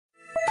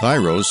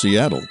KIRO,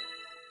 Seattle.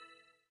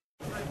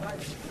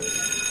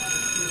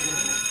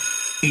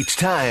 It's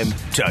time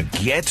to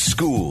get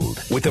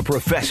schooled with the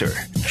professor,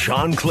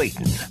 John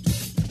Clayton.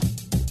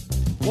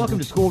 Welcome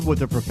to Schooled with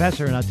the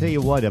Professor, and I'll tell you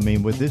what, I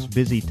mean, with this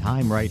busy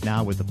time right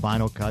now with the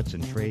final cuts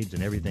and trades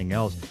and everything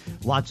else,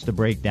 lots to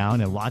break down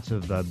and lots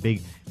of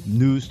big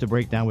news to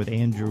break down with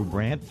Andrew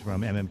Brandt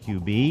from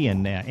MMQB.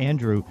 And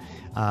Andrew,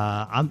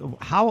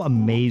 how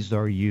amazed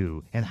are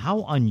you and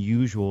how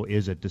unusual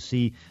is it to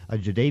see a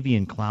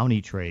Jadeveon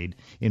Clowney trade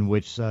in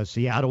which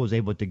Seattle was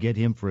able to get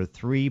him for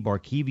 3,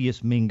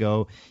 Barkevious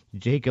Mingo,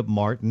 Jacob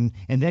Martin,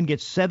 and then get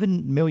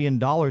 $7 million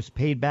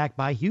paid back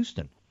by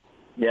Houston?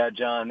 Yeah,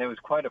 John, there was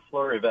quite a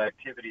flurry of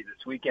activity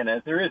this weekend,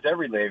 as there is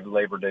every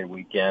Labor Day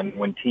weekend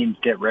when teams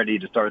get ready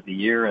to start the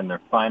year and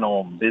their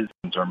final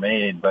decisions are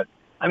made. But,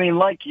 I mean,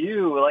 like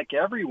you, like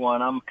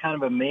everyone, I'm kind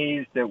of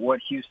amazed at what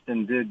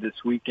Houston did this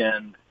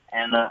weekend.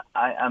 And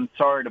I'm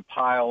sorry to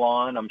pile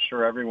on. I'm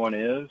sure everyone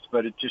is.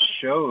 But it just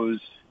shows,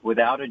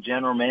 without a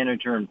general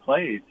manager in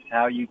place,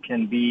 how you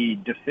can be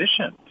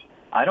deficient.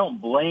 I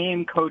don't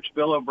blame Coach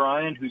Bill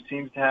O'Brien, who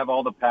seems to have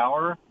all the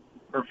power,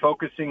 for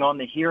focusing on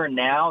the here and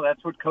now.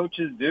 That's what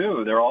coaches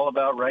do. They're all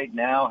about right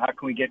now. How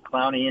can we get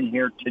Clowney in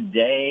here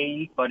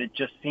today? But it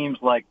just seems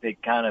like they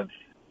kind of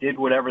did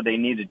whatever they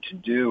needed to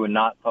do and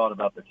not thought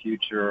about the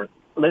future.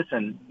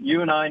 Listen,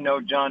 you and I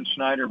know John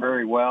Schneider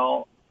very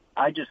well.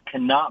 I just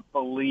cannot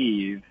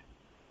believe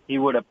he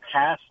would have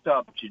passed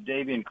up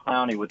Jadeveon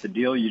Clowney with the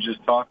deal you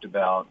just talked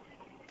about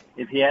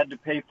if he had to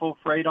pay full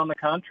freight on the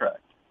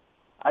contract.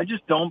 I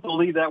just don't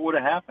believe that would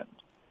have happened.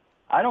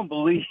 I don't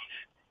believe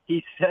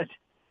he said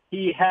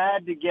he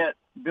had to get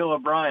Bill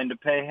O'Brien to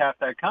pay half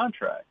that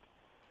contract.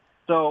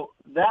 So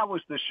that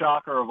was the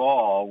shocker of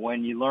all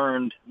when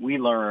we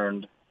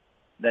learned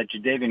that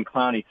Jadeveon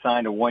Clowney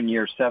signed a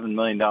 1-year, $7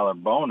 million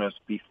bonus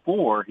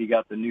before he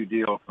got the new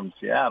deal from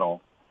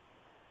Seattle.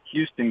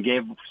 Houston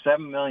gave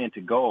 $7 million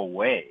to go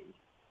away,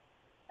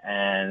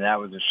 and that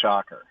was a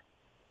shocker.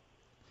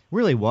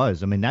 Really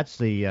was. I mean, that's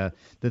the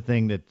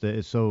thing that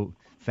is so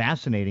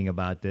fascinating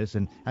about this,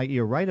 and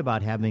you're right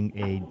about having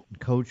a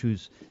coach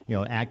who's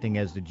acting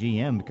as the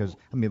GM, because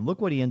I mean,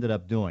 look what he ended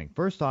up doing.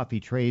 First off,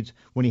 he trades,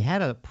 when he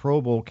had a Pro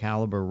Bowl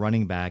caliber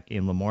running back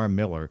in Lamar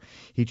Miller,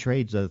 he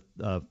trades a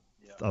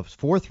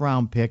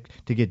 4th-round pick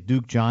to get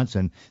Duke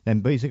Johnson, then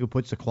basically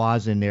puts a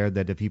clause in there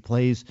that if he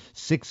plays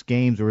 6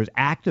 games or is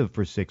active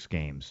for 6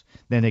 games,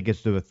 then it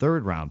gets to a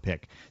 3rd-round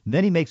pick.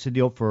 Then he makes a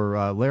deal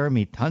for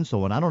Laramie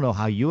Tunsil, and I don't know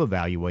how you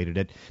evaluated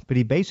it, but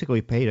he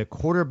basically paid a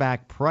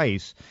quarterback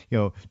price,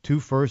 2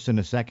 firsts and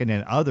a second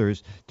and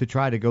others, to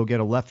try to go get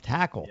a left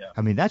tackle. Yeah.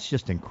 I mean, that's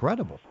just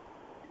incredible.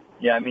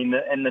 Yeah, I mean,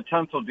 and the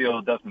Tunsil deal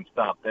doesn't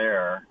stop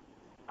there.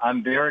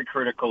 I'm very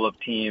critical of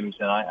teams,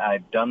 and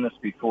I've done this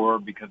before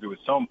because it was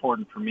so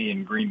important for me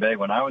in Green Bay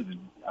when I was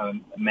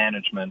in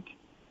management.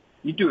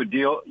 You do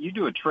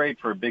a trade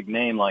for a big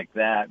name like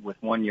that with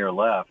 1 year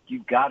left,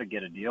 you've got to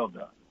get a deal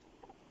done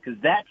because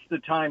that's the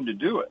time to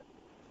do it.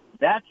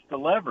 That's the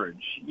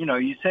leverage.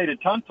 You say to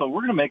Tunsil,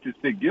 we're going to make this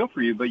big deal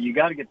for you, but we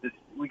got to get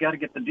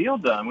the deal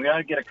done. We got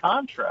to get a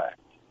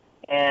contract.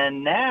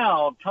 And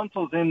now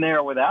Tunsil's in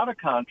there without a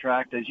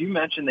contract. As you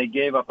mentioned, they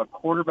gave up a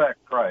quarterback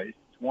price.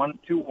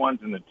 2 ones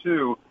and the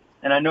 2,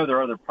 and I know there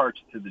are other parts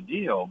to the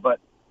deal, but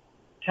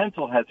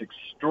Tunsil has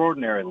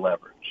extraordinary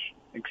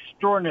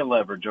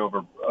leverage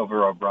over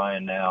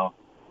O'Brien now.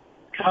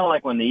 Kind of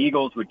like when the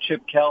Eagles with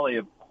Chip Kelly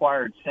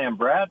acquired Sam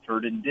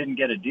Bradford and didn't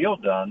get a deal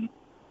done,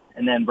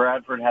 and then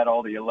Bradford had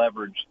all the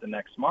leverage the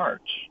next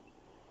March.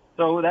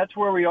 So that's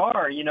where we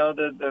are.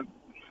 The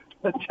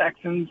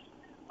Texans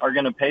are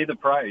going to pay the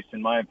price,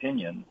 in my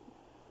opinion,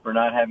 for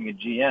not having a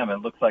GM.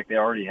 It looks like they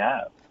already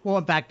have. Well,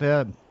 in fact,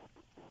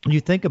 you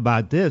think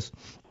about this,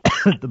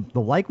 the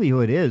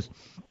likelihood is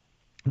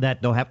that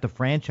they'll have to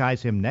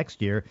franchise him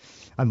next year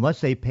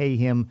unless they pay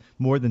him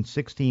more than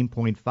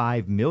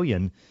 $16.5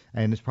 million,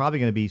 and it's probably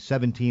going to be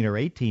 $17 or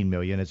 $18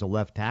 million as a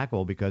left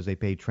tackle because they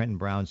paid Trenton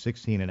Brown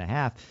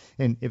 $16.5.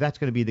 And if that's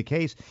going to be the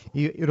case,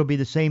 it'll be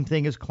the same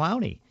thing as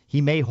Clowney.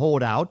 He may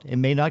hold out and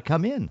may not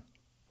come in.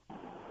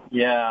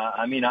 Yeah,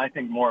 I mean, I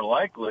think more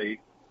likely,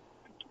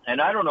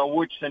 and I don't know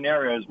which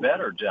scenario is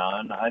better,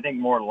 John. I think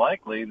more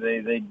likely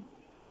they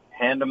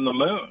hand him the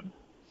moon.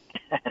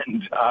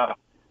 And,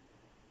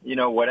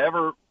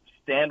 whatever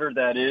standard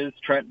that is,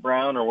 Trent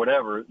Brown or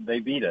whatever, they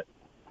beat it.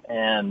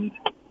 And,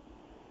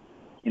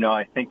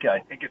 I think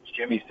it's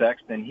Jimmy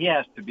Sexton. He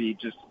has to be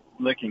just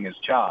licking his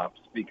chops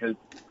because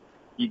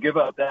you give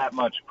up that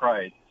much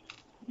price,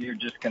 you're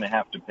just going to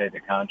have to pay the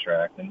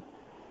contract. And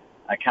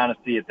I kind of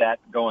see it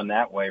going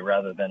that way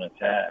rather than a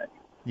tag.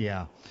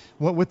 Yeah.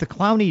 Well, with the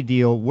Clowney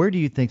deal, where do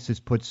you think this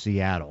puts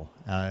Seattle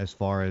as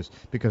far as,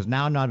 because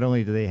now not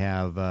only do they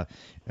have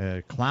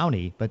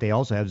Clowney, but they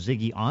also have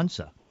Ziggy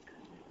Ansah.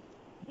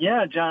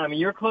 Yeah, John, I mean,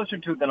 you're closer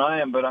to it than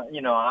I am, but,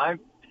 I've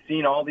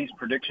seen all these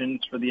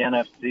predictions for the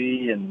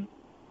NFC and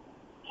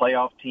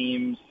playoff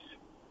teams,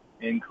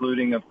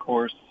 including, of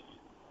course,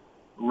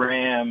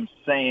 Rams,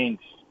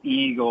 Saints,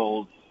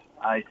 Eagles.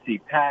 I see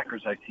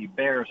Packers, I see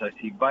Bears, I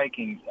see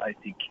Vikings, I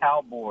see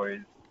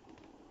Cowboys.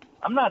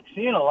 I'm not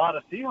seeing a lot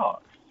of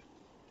Seahawks.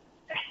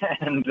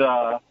 And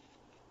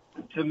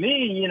to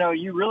me,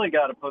 you really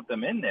got to put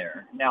them in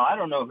there. Now, I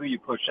don't know who you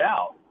push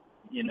out,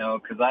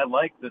 because I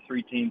like the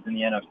three teams in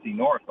the NFC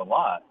North a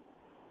lot.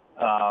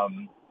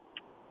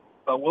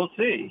 But we'll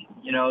see.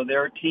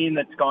 They're a team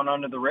that's gone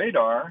under the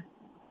radar.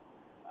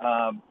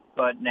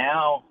 But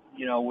now,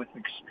 with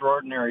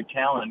extraordinary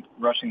talent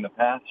rushing the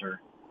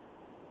passer,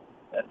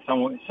 that's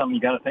something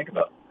you got to think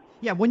about.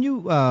 Yeah, when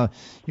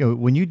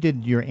you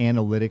did your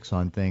analytics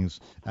on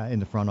things in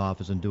the front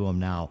office and do them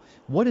now,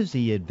 what is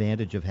the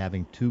advantage of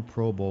having two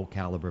Pro Bowl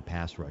caliber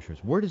pass rushers?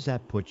 Where does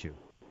that put you?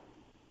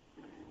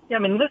 Yeah,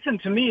 listen,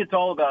 to me, it's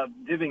all about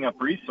divvying up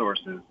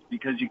resources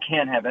because you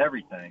can't have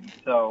everything.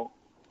 So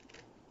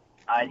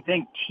I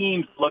think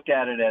teams look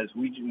at it as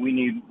we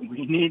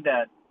need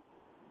that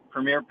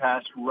premier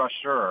pass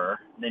rusher.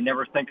 They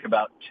never think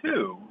about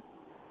two.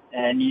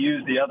 And you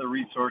use the other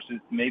resources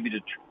maybe to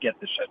get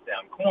the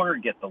shutdown corner,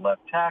 get the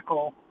left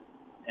tackle,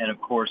 and,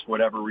 of course,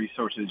 whatever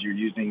resources you're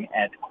using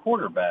at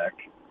quarterback.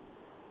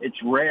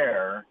 It's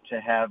rare to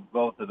have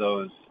both of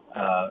those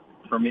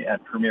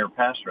at premier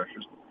pass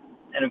rushers.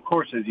 And, of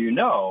course, as you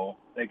know,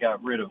 they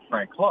got rid of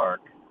Frank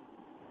Clark,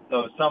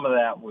 so some of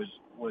that was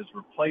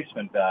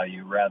replacement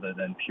value rather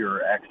than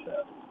pure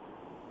excess.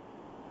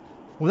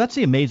 Well, that's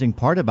the amazing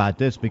part about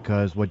this,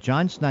 because what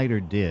John Snyder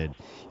did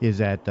is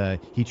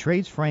that he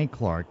trades Frank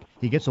Clark.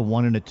 He gets a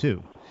 1 and a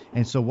 2.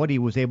 And so what he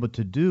was able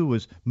to do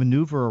was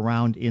maneuver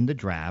around in the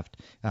draft,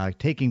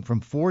 taking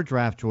from 4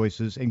 draft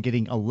choices and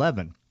getting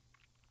 11.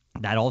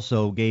 That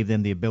also gave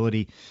them the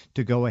ability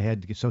to go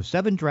ahead. So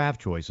 7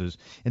 draft choices.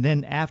 And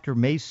then after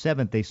May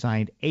 7th, they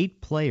signed 8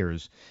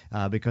 players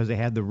because they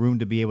had the room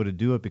to be able to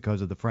do it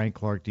because of the Frank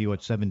Clark deal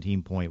at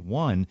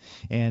 17.1.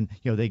 And,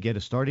 they get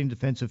a starting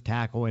defensive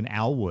tackle in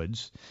Al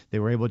Woods. They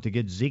were able to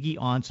get Ziggy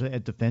Ansah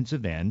at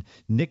defensive end,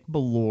 Nick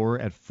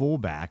Bellore at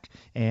fullback,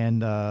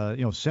 and,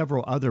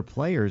 several other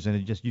players.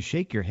 And you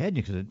shake your head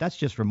because that's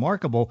just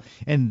remarkable.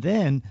 And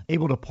then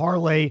able to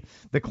parlay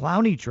the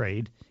Clowney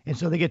trade. And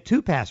so they get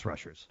 2 pass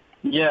rushers.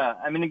 Yeah,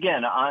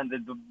 again, on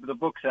the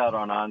book's out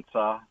on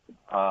Ansah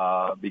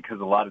because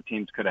a lot of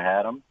teams could have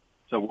had him,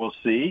 so we'll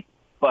see.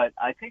 But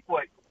I think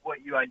what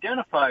you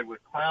identified with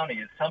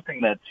Clowney is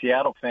something that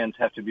Seattle fans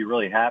have to be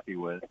really happy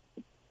with,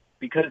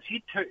 because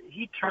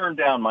he turned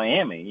down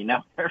Miami.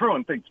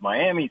 Everyone thinks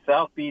Miami,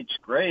 South Beach,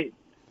 great,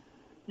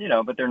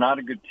 but they're not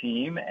a good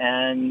team,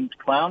 and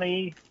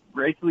Clowney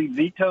basically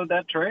vetoed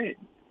that trade.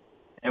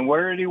 And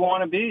where did he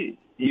want to be?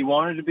 He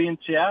wanted to be in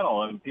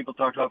Seattle, and people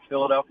talked about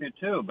Philadelphia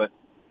too, but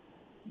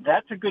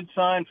that's a good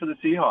sign for the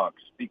Seahawks,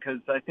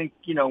 because I think,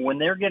 when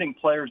they're getting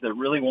players that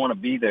really want to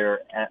be there,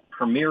 at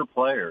premier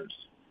players,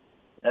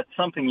 that's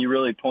something you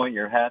really point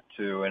your hat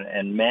to,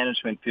 and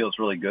management feels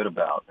really good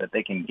about, that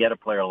they can get a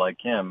player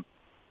like him.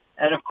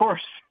 And, of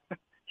course,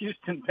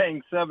 Houston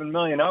paying $7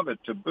 million of it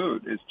to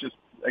boot is just,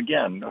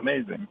 again,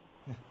 amazing.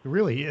 It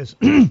really is.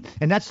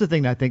 And that's the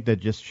thing I think that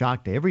just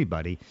shocked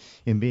everybody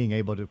in being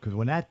able to, because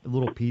when that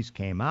little piece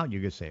came out, you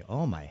could say,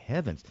 oh, my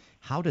heavens,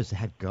 how does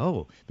that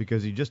go?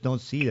 Because you just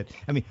don't see it.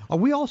 Are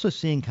we also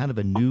seeing kind of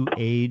a new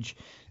age?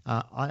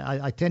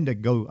 I tend to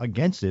go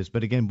against this,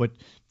 but again,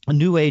 a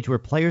new age where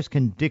players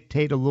can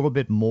dictate a little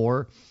bit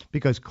more,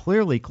 because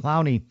clearly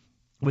Clowney,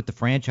 with the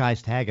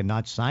franchise tag and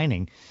not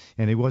signing,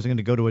 and he wasn't going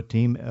to go to a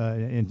team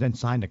and then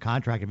sign the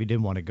contract if he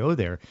didn't want to go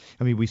there.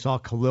 We saw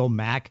Khalil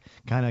Mack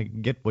kind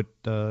of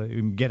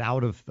get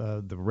out of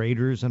the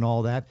Raiders and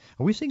all that.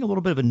 Are we seeing a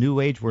little bit of a new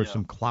age where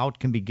some clout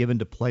can be given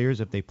to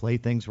players if they play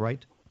things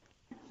right?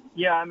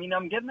 Yeah,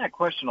 I'm getting that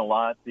question a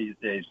lot these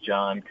days,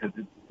 John, because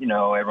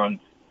everyone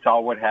saw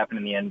what happened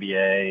in the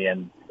NBA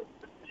and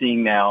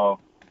seeing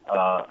now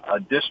a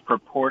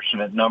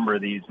disproportionate number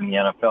of these in the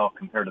NFL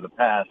compared to the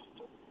past.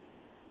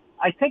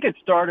 I think it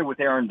started with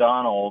Aaron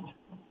Donald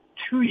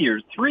 3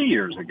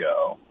 years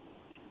ago,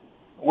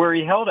 where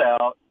he held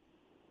out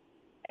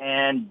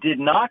and did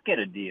not get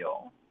a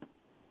deal.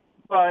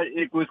 But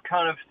it was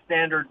kind of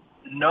standard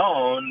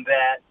known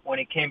that when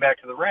he came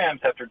back to the Rams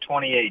after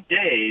 28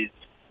 days,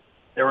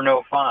 there were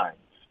no fines.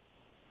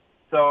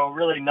 So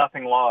really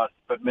nothing lost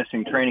but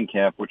missing training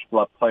camp, which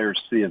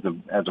players see as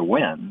a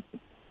win.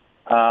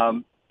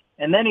 And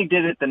then he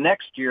did it the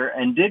next year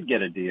and did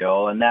get a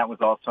deal, and that was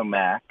also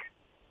Mack.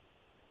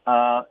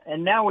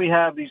 And now we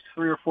have these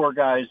 3 or 4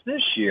 guys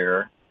this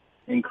year,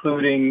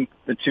 including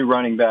the 2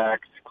 running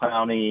backs,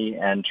 Clowney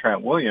and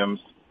Trent Williams.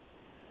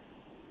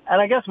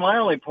 And I guess my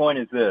only point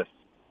is this.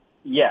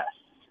 Yes,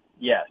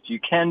 you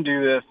can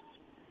do this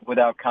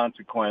without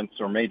consequence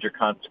or major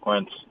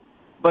consequence,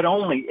 but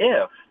only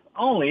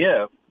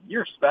if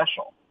you're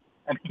special.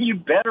 You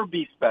better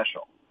be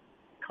special.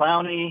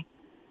 Clowney,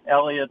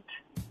 Elliott,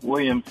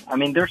 Williams,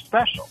 they're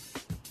special.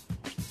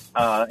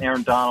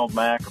 Aaron Donald,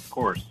 Mack, of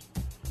course.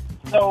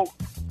 So,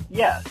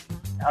 yes,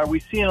 are we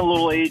seeing a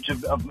little age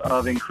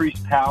of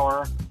increased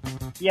power?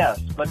 Yes,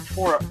 but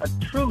for a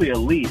truly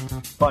elite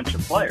bunch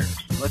of players.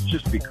 Let's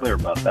just be clear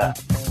about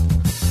that.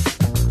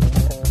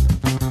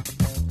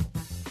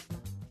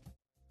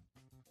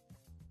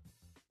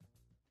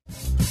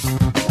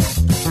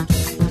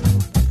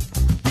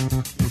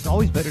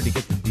 better to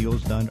get the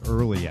deals done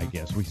early, I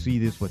guess. We see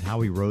this with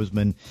Howie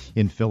Roseman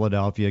in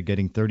Philadelphia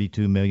getting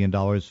 $32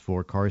 million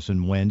for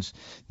Carson Wentz.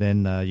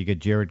 Then you get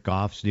Jared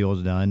Goff's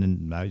deals done,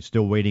 and I'm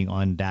still waiting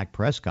on Dak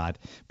Prescott.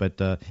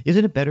 But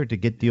isn't it better to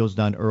get deals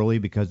done early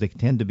because they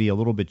tend to be a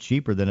little bit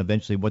cheaper than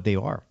eventually what they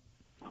are?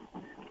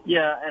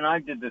 Yeah, and I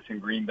did this in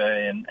Green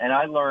Bay, and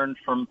I learned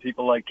from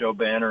people like Joe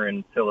Banner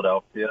in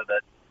Philadelphia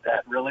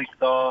that really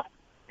saw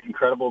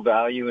incredible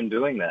value in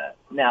doing that.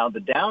 Now, the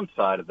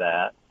downside of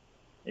that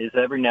is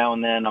every now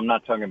and then, I'm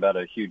not talking about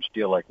a huge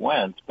deal like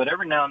Wentz, but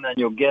every now and then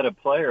you'll get a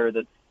player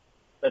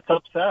that's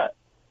upset.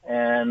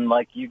 And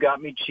like, you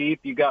got me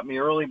cheap, you got me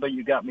early, but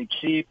you got me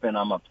cheap, and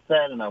I'm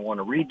upset and I want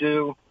to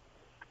redo.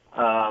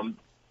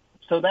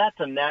 So that's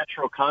a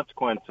natural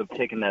consequence of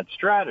taking that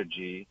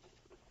strategy.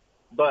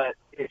 But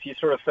if you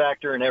sort of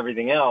factor in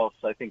everything else,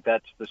 I think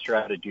that's the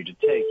strategy to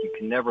take. You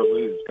can never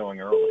lose going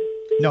early.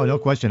 No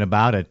question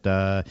about it.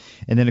 And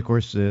then, of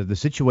course, the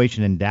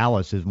situation in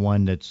Dallas is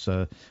one that's,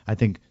 I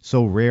think,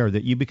 so rare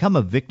that you become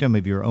a victim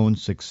of your own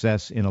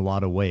success in a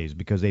lot of ways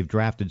because they've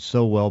drafted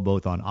so well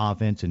both on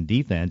offense and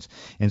defense.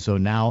 And so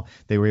now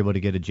they were able to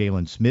get a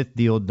Jalen Smith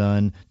deal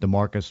done,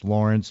 DeMarcus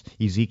Lawrence,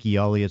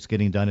 Ezekiel Elliott's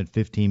getting done at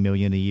 $15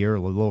 million a year,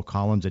 Lil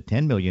Collins at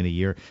 $10 million a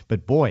year.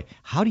 But, boy,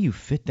 how do you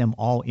fit them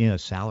all in a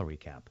salary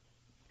cap?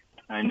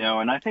 I know,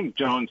 and I think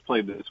Jones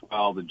played this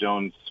well, the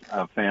Jones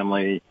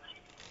family,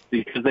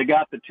 because they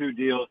got the two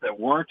deals that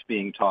weren't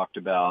being talked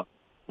about,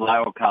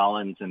 Lyle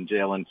Collins and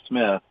Jalen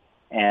Smith.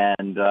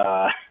 And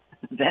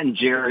then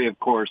Jerry, of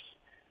course,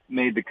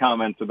 made the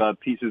comments about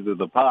pieces of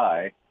the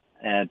pie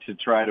and to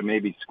try to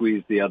maybe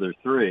squeeze the other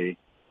three.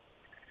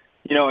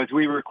 You know, as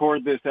we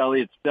record this,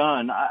 Elliott's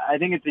done. I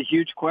think it's a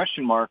huge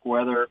question mark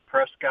whether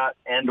Prescott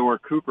and or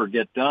Cooper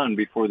get done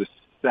before this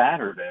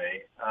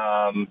Saturday.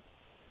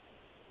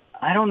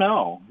 I don't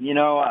know. You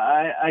know,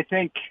 I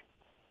think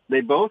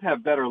they both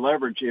have better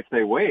leverage if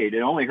they wait.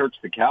 It only hurts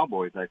the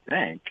Cowboys, I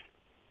think.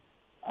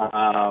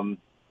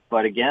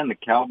 But again, the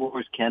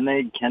Cowboys, can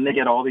they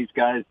get all these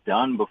guys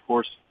done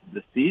before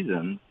the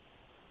season?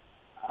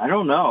 I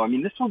don't know. I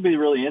mean, this will be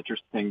really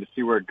interesting to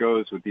see where it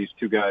goes with these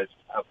two guys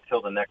up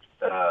till the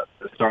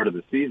start of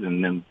the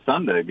season and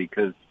Sunday,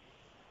 because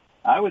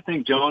I would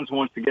think Jones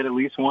wants to get at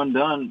least one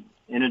done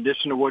in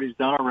addition to what he's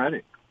done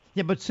already.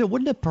 Yeah, but still,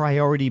 wouldn't the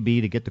priority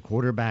be to get the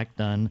quarterback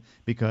done?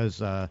 Because,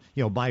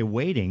 by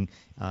waiting,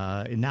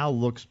 it now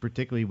looks,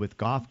 particularly with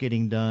Goff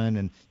getting done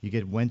and you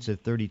get Wentz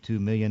at $32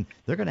 million,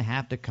 they're going to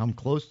have to come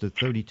close to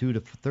 $32 to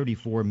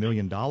 $34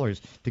 million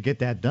to get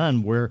that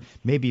done, where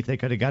maybe if they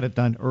could have got it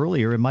done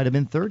earlier, it might have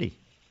been 30.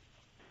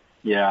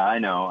 Yeah, I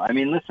know. I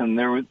mean,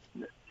 listen,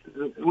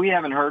 we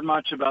haven't heard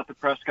much about the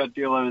Prescott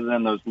deal other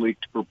than those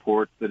leaked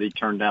reports that he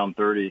turned down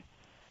 30.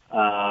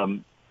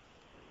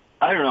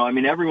 I don't know. I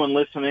mean, everyone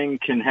listening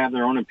can have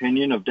their own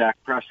opinion of Dak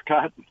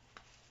Prescott,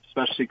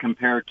 especially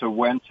compared to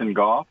Wentz and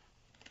Goff.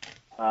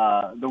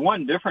 The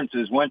one difference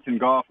is Wentz and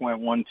Goff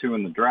went 1-2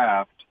 in the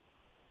draft,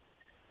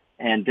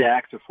 and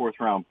Dak's a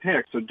fourth-round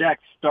pick. So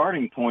Dak's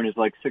starting point is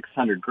like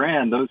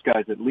 $600,000. Those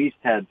guys at least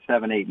had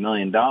 $7-8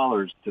 million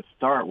to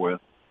start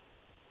with.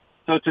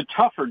 So it's a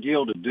tougher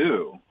deal to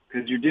do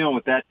because you're dealing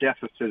with that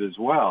deficit as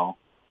well.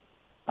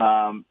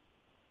 I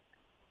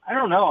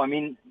don't know. I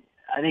mean,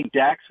 I think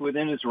Dak's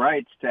within his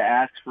rights to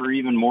ask for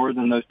even more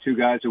than those two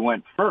guys who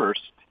went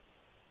first.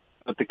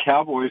 But the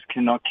Cowboys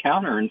cannot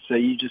counter and say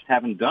you just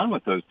haven't done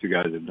what those two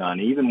guys have done,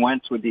 even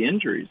Wentz with the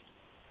injuries.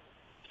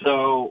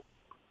 So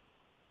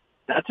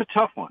that's a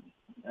tough one.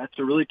 That's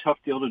a really tough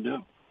deal to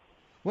do.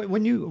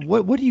 What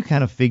do you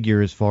kind of figure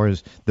as far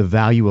as the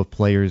value of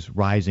players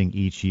rising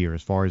each year,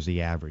 as far as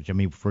the average? I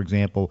mean, for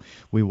example,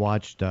 we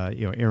watched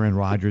Aaron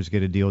Rodgers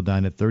get a deal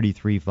done at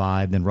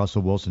 33.5, then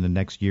Russell Wilson the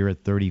next year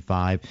at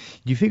 35. Do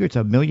you figure it's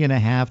 $1.5 million to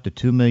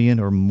 $2 million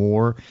or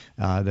more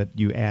that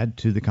you add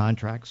to the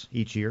contracts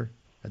each year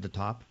at the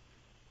top?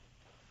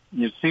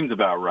 It seems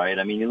about right.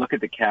 I mean, you look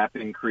at the cap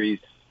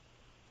increase.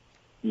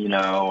 You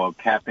know, a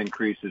cap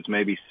increase is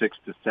maybe 6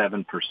 to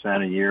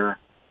 7% a year.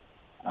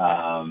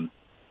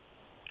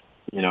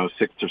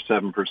 6 or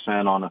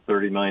 7% on a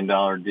 $30 million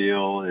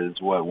deal is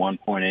what,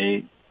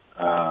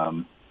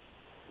 1.8.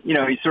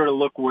 You sort of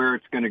look where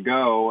it's going to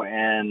go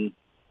and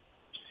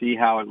see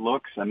how it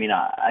looks. I mean,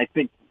 I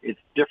think it's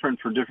different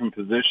for different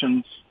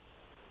positions.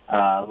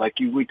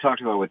 We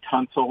talked about with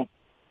Tunsil,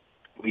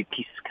 we've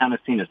kind of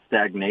seen a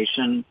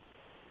stagnation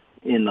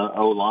in the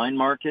O-line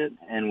market,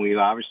 and we've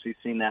obviously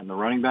seen that in the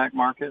running back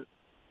market,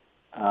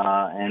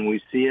 and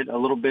we see it a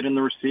little bit in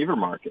the receiver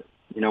market.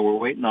 You know, we're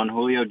waiting on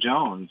Julio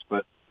Jones,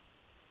 but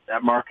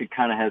that market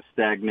kind of has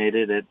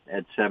stagnated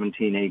at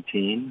 17,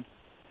 18.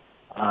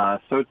 So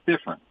it's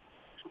different.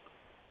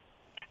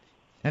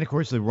 And of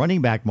course, the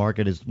running back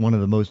market is one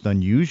of the most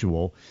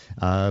unusual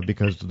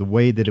because the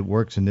way that it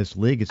works in this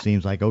league, it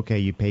seems like, okay,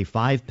 you pay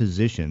 5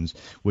 positions,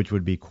 which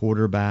would be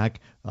quarterback,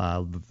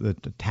 the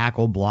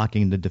tackle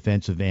blocking the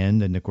defensive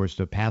end, and of course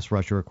the pass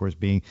rusher, of course,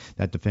 being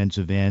that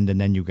defensive end, and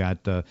then you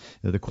got the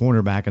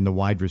cornerback and the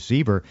wide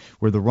receiver,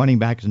 where the running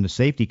backs and the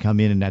safety come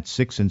in that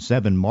 6 and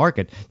 7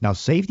 market. Now,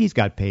 safeties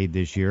got paid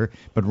this year,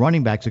 but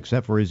running backs,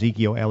 except for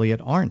Ezekiel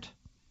Elliott, aren't.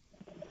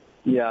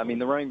 Yeah, I mean,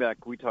 the running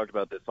back, we talked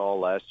about this all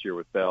last year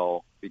with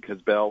Bell,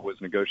 because Bell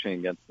was negotiating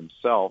against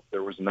himself.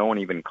 There was no one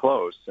even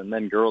close. And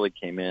then Gurley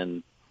came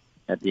in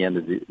at the end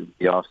of the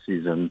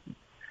offseason.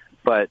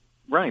 But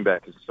running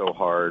back is so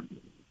hard.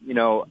 You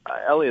know,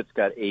 Elliott's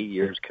got 8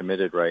 years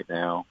committed right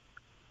now.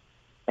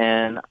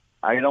 And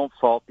I don't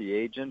fault the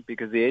agent,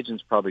 because the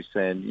agent's probably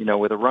saying, you know,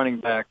 with a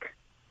running back,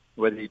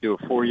 whether you do a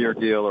 4-year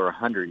deal or a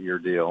 100-year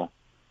deal,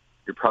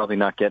 you're probably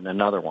not getting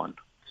another one.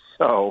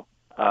 So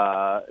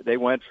they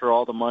went for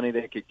all the money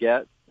they could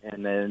get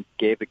and then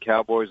gave the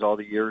Cowboys all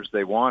the years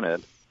they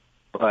wanted.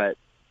 But,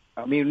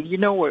 I mean, you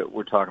know what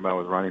we're talking about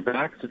with running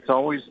backs. It's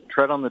always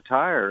tread on the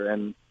tire.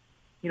 And,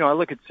 you know, I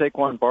look at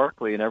Saquon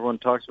Barkley, and everyone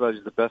talks about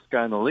he's the best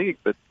guy in the league.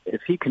 But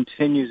if he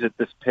continues at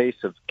this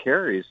pace of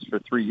carries for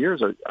 3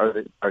 years,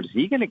 is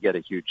he going to get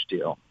a huge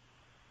deal?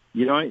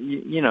 You know,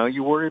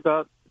 you worry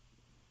about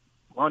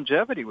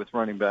longevity with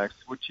running backs,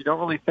 which you don't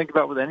really think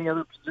about with any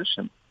other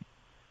position.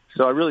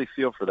 So I really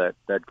feel for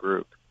that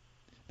group.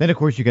 Then, of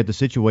course, you get the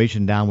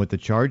situation down with the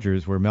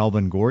Chargers where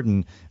Melvin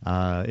Gordon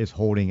is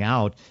holding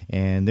out,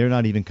 and they're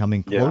not even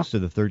coming close to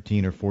the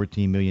 13 or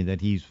 14 million that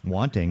he's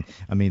wanting.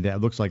 I mean, that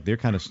looks like they're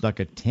kind of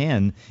stuck at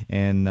 10,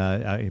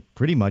 and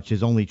pretty much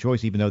his only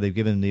choice, even though they've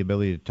given him the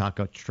ability to talk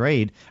a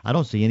trade, I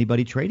don't see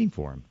anybody trading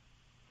for him.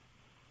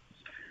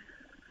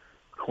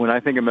 When I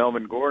think of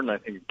Melvin Gordon, I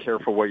think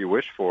careful what you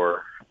wish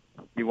for.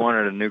 He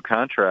wanted a new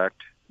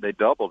contract. They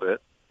doubled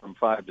it from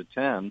 5 to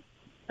 10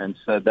 and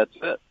said, that's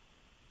it.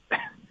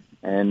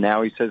 And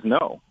now he says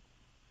no.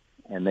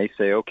 And they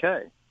say,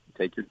 okay,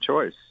 take your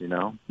choice, you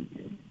know.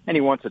 And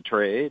he wants a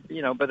trade,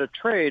 you know, but a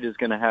trade is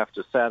going to have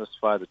to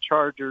satisfy the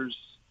Chargers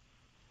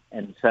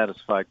and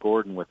satisfy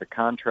Gordon with a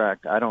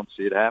contract. I don't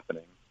see it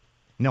happening.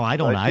 No, I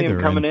don't either. I see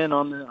him coming in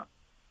on the...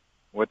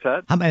 What's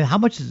that? How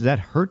much does that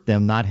hurt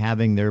them not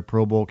having their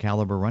Pro Bowl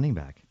caliber running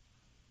back?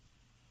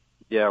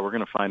 Yeah, we're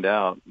going to find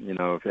out, you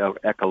know, if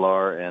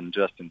Ekeler and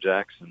Justin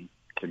Jackson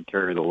can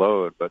carry the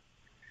load, but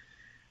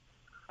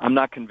I'm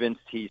not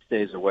convinced he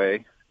stays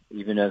away,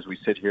 even as we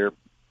sit here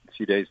a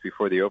few days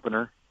before the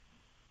opener.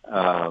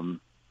 You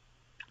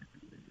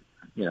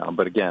know,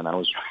 but again, I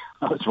was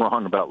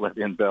wrong about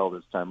Le'Veon Bell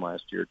this time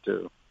last year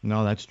too.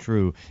 No, that's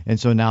true. And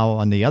so now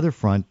on the other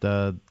front,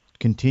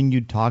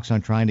 continued talks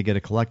on trying to get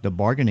a collective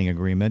bargaining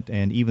agreement,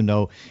 and even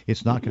though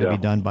it's not going to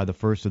be done by the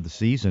first of the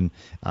season,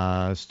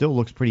 still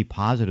looks pretty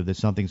positive that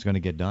something's going to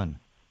get done.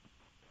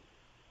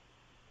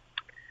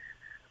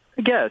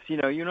 I guess, you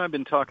know, you and I have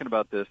been talking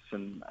about this,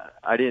 and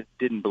I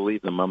didn't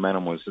believe the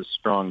momentum was as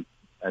strong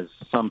as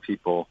some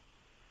people,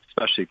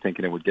 especially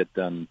thinking it would get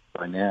done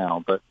by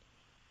now. But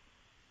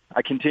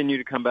I continue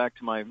to come back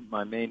to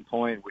my main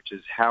point, which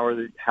is how's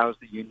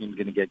the union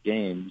going to get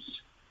games?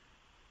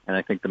 And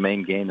I think the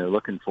main gain they're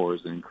looking for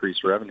is an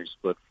increased revenue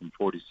split from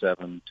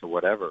 47 to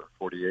whatever,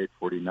 48,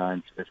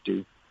 49,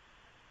 50.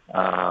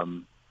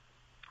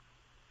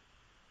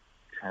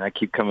 And I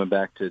keep coming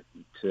back to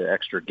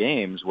extra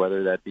games,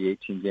 whether that be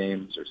 18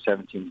 games or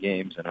 17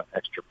 games and an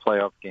extra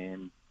playoff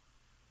game.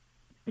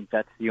 I think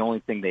that's the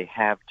only thing they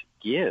have to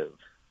give.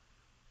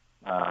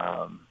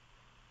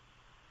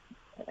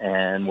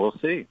 And we'll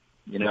see.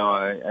 You know,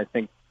 I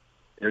think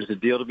there's a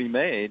deal to be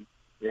made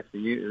if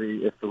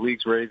the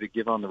league's ready to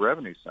give on the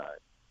revenue side.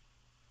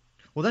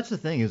 Well, that's the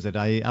thing, is that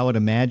I would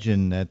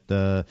imagine that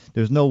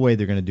there's no way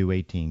they're going to do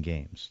 18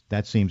 games.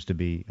 That seems to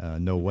be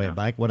no way. Yeah.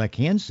 But what I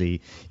can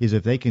see is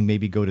if they can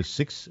maybe go to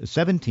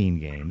 17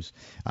 games,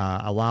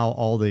 allow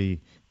all the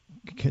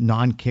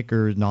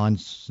non-kickers,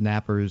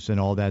 non-snappers, and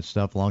all that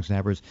stuff, long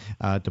snappers,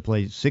 to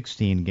play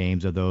 16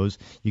 games of those.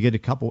 You get a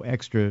couple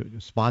extra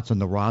spots on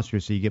the roster,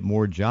 so you get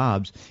more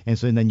jobs, and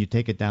so then you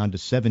take it down to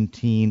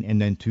 17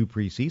 and then 2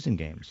 preseason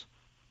games.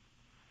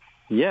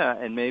 Yeah,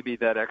 and maybe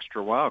that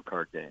extra wild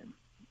card game.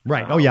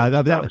 Right. Oh,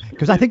 yeah.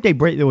 Because I think they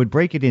would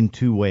break it in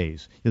 2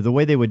 ways. The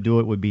way they would do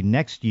it would be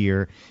next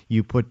year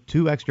you put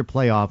 2 extra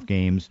playoff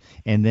games,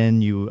 and then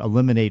you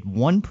eliminate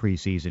 1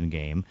 preseason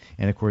game,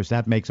 and of course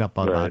that makes up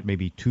about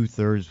maybe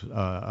 2/3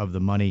 of the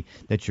money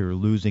that you're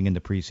losing in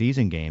the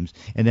preseason games.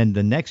 And then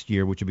the next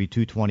year, which would be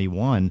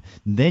 221,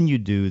 then you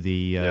do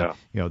the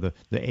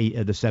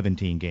the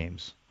 17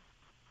 games.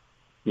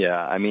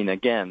 Yeah. I mean,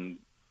 again,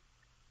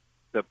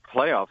 the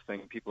playoff thing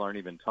people aren't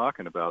even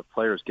talking about.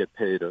 Players get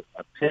paid a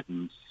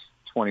pittance,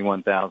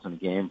 $21,000 a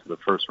game for the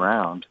first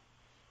round,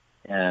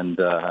 and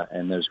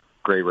there's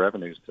great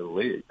revenues to the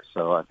league.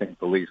 So I think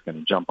the league's going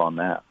to jump on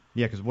that.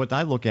 Yeah, because what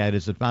I look at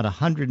is about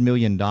 $100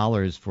 million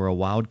for a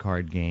wild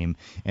card game,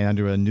 and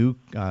under a new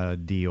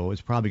deal,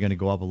 it's probably going to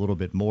go up a little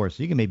bit more.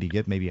 So you can maybe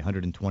get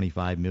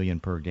 125 million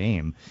per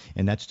game,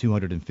 and that's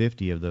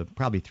 250 of the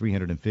probably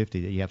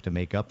 350 that you have to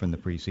make up in the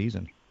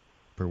preseason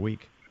per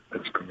week.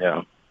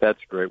 That's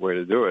a great way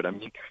to do it. I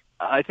mean,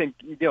 I think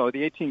the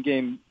 18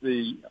 game,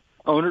 the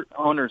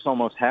owners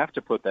almost have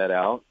to put that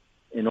out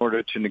in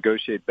order to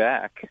negotiate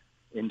back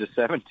into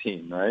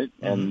 17, right?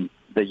 Mm-hmm. And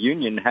the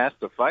union has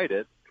to fight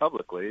it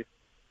publicly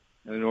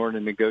in order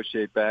to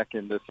negotiate back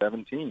into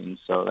 17.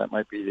 So that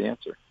might be the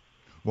answer.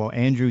 Well,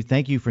 Andrew,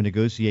 thank you for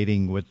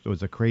negotiating what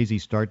was a crazy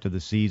start to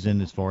the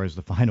season as far as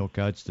the final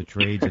cuts, the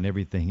trades, and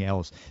everything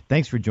else.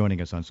 Thanks for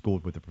joining us on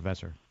Schooled with the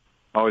Professor.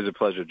 Always a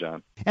pleasure,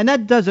 John. And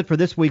that does it for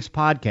this week's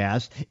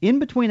podcast. In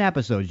between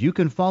episodes, you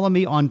can follow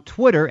me on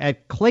Twitter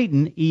at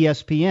Clayton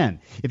ESPN.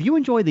 If you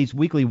enjoy these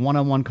weekly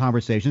one-on-one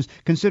conversations,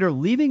 consider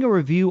leaving a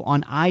review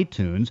on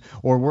iTunes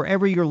or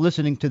wherever you're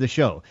listening to the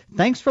show.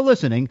 Thanks for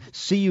listening.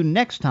 See you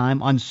next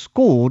time on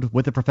Schooled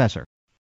with the Professor.